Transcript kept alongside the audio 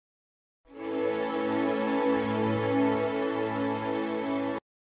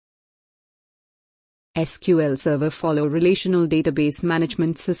SQL Server follow relational database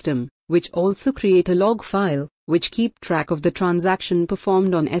management system, which also create a log file, which keep track of the transaction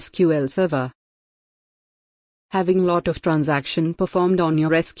performed on SQL Server. Having lot of transaction performed on your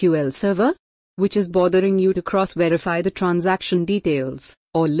SQL Server, which is bothering you to cross-verify the transaction details,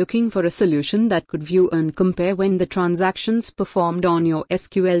 or looking for a solution that could view and compare when the transactions performed on your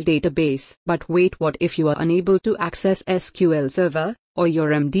SQL database. But wait, what if you are unable to access SQL Server, or your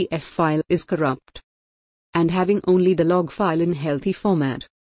MDF file is corrupt, and having only the log file in healthy format?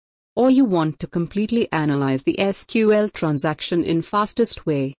 Or you want to completely analyze the SQL transaction in fastest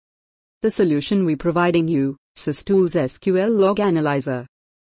way? The solution we providing you, SysTools SQL Log Analyzer.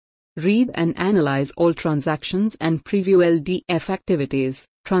 Read and analyze all transactions and preview LDF activities,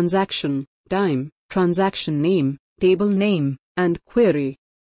 transaction, time, transaction name, table name, and query.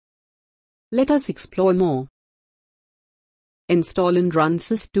 Let us explore more. Install and run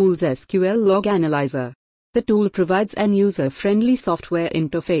SysTools SQL Log Analyzer. The tool provides an user-friendly software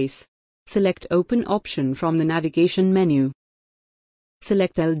interface. Select Open option from the navigation menu.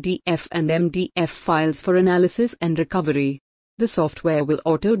 Select LDF and MDF files for analysis and recovery. The software will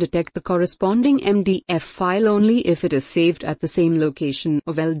auto-detect the corresponding MDF file only if it is saved at the same location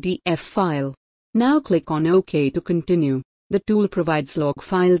of LDF file. Now click on OK to continue. The tool provides log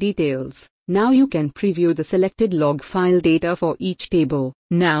file details. Now you can preview the selected log file data for each table.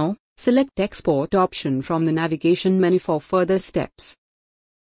 Now, select Export option from the navigation menu for further steps.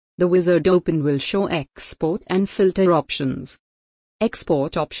 The wizard open will show export and filter options.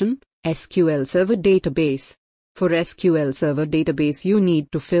 Export option, SQL Server Database. For SQL Server Database you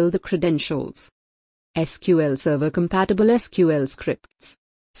need to fill the credentials. SQL Server compatible SQL scripts.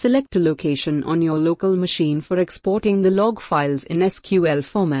 Select a location on your local machine for exporting the log files in SQL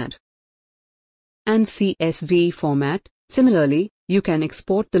format and CSV format. Similarly, you can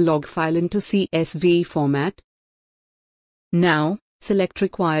export the log file into CSV format. Now, select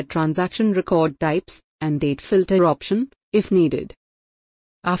required transaction record types and date filter option, if needed.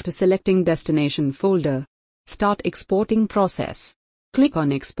 After selecting destination folder, start exporting process. Click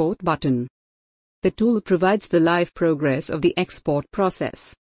on Export button. The tool provides the live progress of the export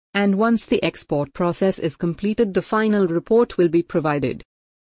process. And once the export process is completed, the final report will be provided.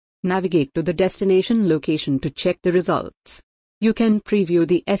 Navigate to the destination location to check the results. You can preview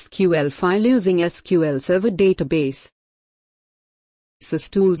the SQL file using SQL Server Database.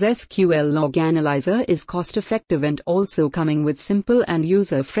 SysTools SQL Log Analyzer is cost-effective and also coming with simple and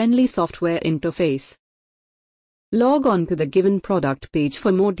user-friendly software interface. Log on to the given product page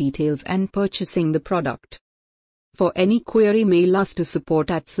for more details and purchasing the product. For any query, mail us to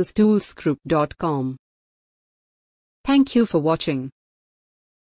support@systoolsgroup.com. Thank you for watching.